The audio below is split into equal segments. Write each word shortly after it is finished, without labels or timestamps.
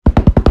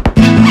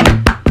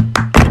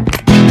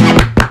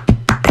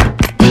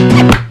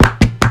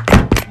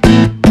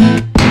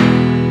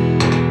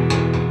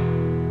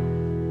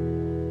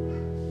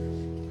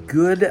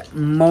Good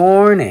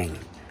morning.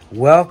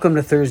 Welcome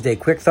to Thursday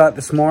Quick Thought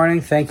this morning.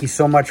 Thank you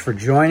so much for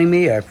joining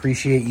me. I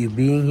appreciate you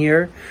being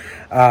here.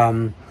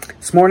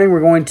 This morning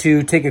we're going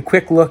to take a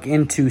quick look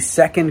into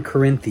 2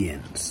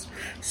 Corinthians.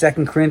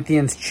 2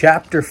 Corinthians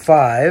chapter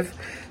 5,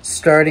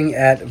 starting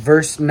at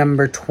verse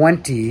number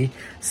 20,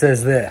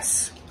 says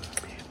this: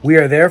 "We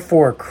are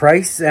therefore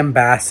Christ's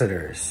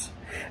ambassadors,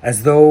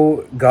 as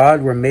though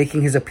God were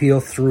making his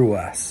appeal through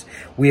us.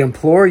 We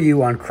implore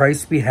you on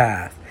Christ's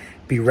behalf,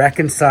 be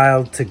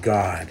reconciled to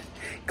God.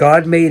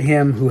 God made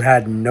him who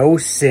had no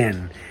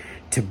sin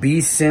to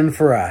be sin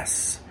for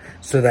us,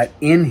 so that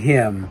in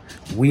him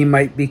we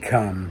might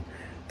become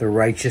the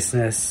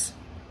righteousness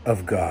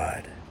of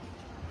God."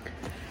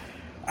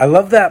 I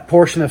love that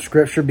portion of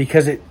scripture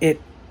because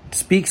it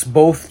speaks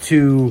both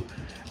to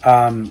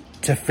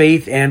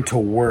faith and to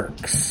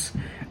works.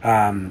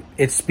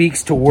 It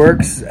speaks to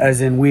works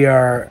as in we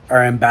are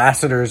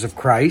ambassadors of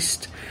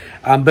Christ.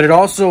 But it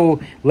also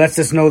lets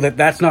us know that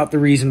that's not the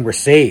reason we're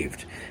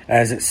saved.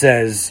 As it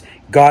says,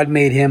 God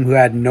made him who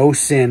had no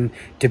sin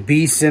to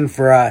be sin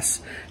for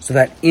us, so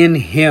that in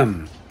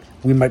him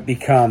we might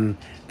become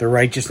the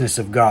righteousness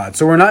of God.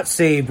 So we're not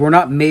saved, we're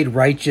not made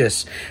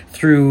righteous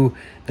through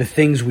the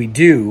things we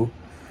do.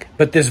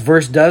 But this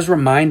verse does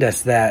remind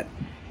us that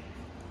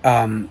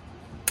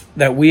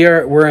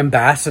we're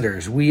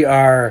ambassadors. We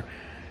are,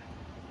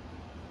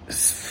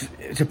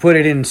 to put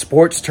it in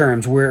sports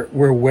terms,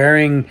 we're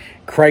wearing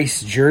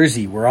Christ's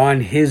jersey. We're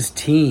on his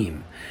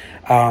team.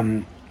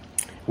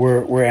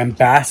 We're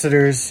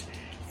ambassadors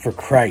for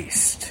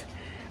Christ.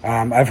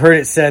 I've heard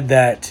it said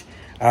that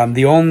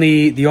the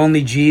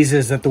only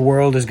Jesus that the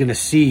world is going to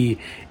see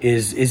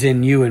is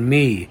in you and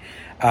me.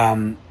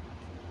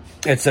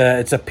 It's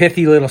a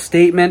pithy little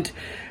statement.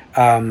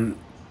 I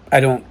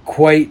don't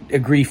quite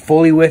agree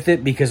fully with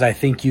it, because I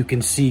think you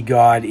can see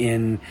God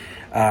in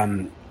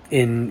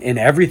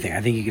everything.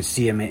 I think you can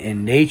see him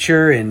in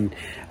nature and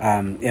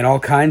in all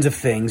kinds of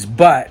things.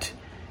 But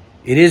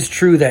it is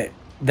true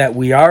that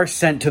we are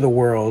sent to the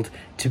world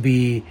to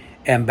be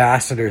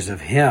ambassadors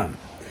of him.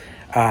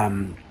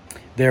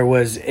 There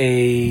was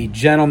a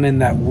gentleman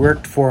that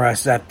worked for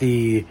us at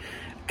the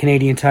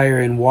Canadian Tire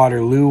in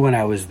Waterloo when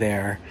I was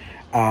there.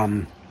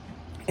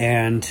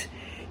 And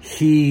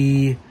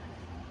he,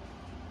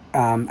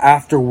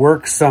 after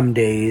work some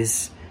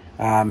days,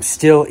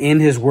 still in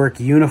his work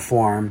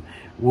uniform,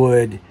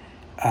 would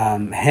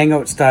hang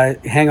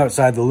outside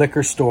the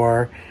liquor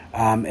store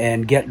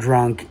and get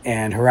drunk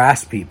and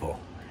harass people.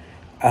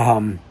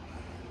 And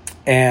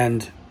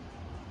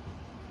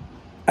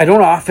I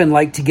don't often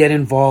like to get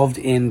involved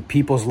in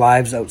people's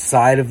lives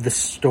outside of the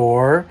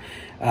store.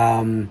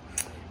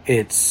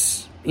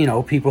 It's,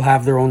 people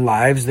have their own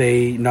lives.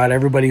 Not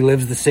everybody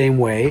lives the same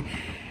way.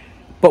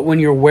 But when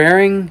you're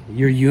wearing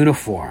your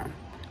uniform,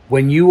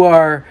 when you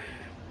are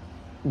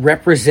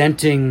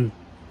representing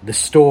the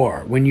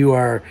store, when you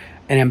are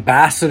an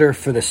ambassador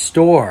for the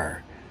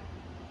store,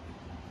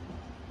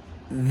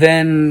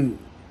 then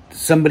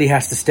somebody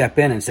has to step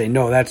in and say,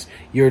 no,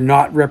 you're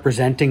not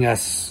representing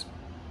us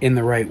in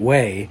the right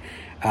way.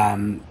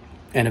 And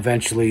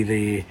eventually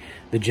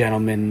the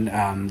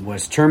gentleman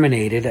was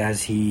terminated,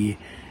 as he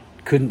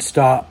couldn't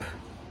stop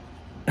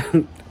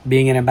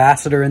being an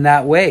ambassador in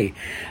that way.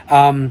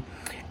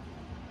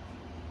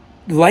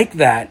 Like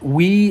that,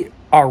 we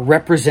are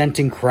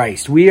representing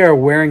Christ. We are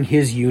wearing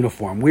his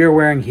uniform. We are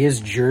wearing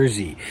his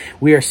jersey.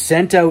 We are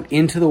sent out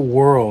into the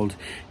world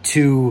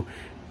to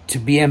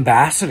be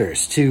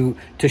ambassadors, to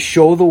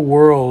show the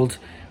world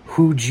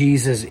who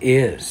Jesus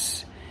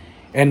is.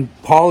 And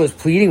Paul is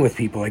pleading with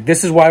people, like,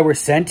 this is why we're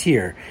sent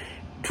here,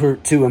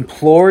 to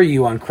implore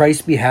you on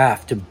Christ's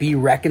behalf to be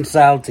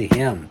reconciled to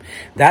him.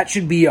 That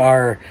should be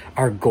our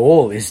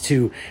goal, is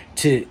to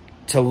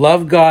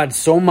love God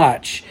so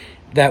much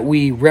that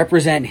we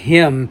represent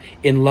him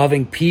in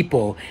loving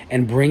people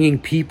and bringing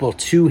people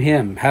to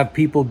him, have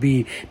people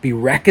be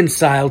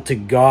reconciled to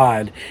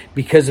God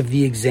because of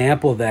the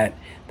example that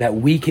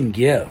we can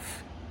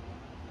give.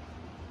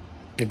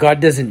 That God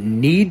doesn't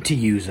need to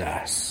use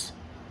us,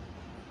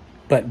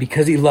 but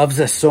because he loves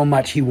us so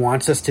much, he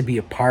wants us to be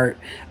a part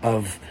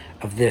of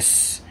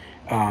this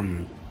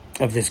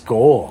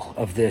goal,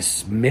 of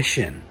this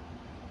mission.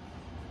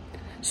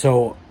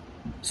 So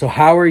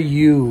how are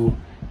you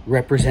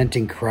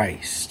representing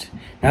Christ?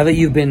 Now that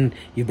you've been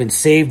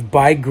saved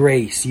by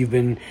grace, you've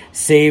been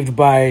saved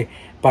by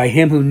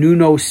him who knew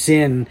no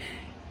sin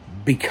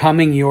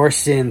becoming your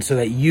sin so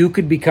that you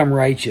could become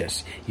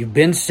righteous. You've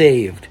been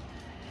saved.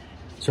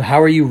 So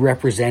how are you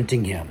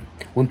representing him?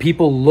 When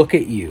people look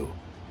at you,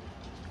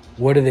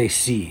 what do they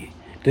see?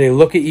 Do they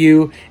look at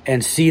you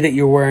and see that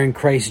you're wearing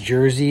Christ's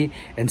jersey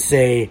and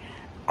say,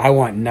 I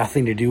want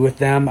nothing to do with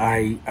them.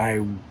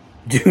 I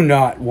do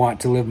not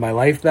want to live my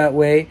life that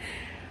way?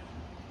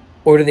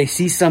 Or do they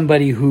see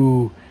somebody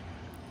who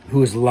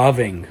is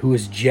loving, who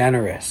is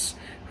generous,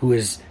 who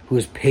is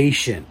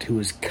patient, who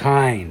is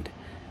kind?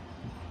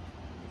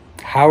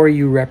 How are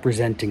you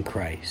representing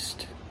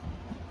Christ?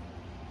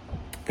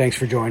 Thanks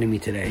for joining me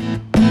today.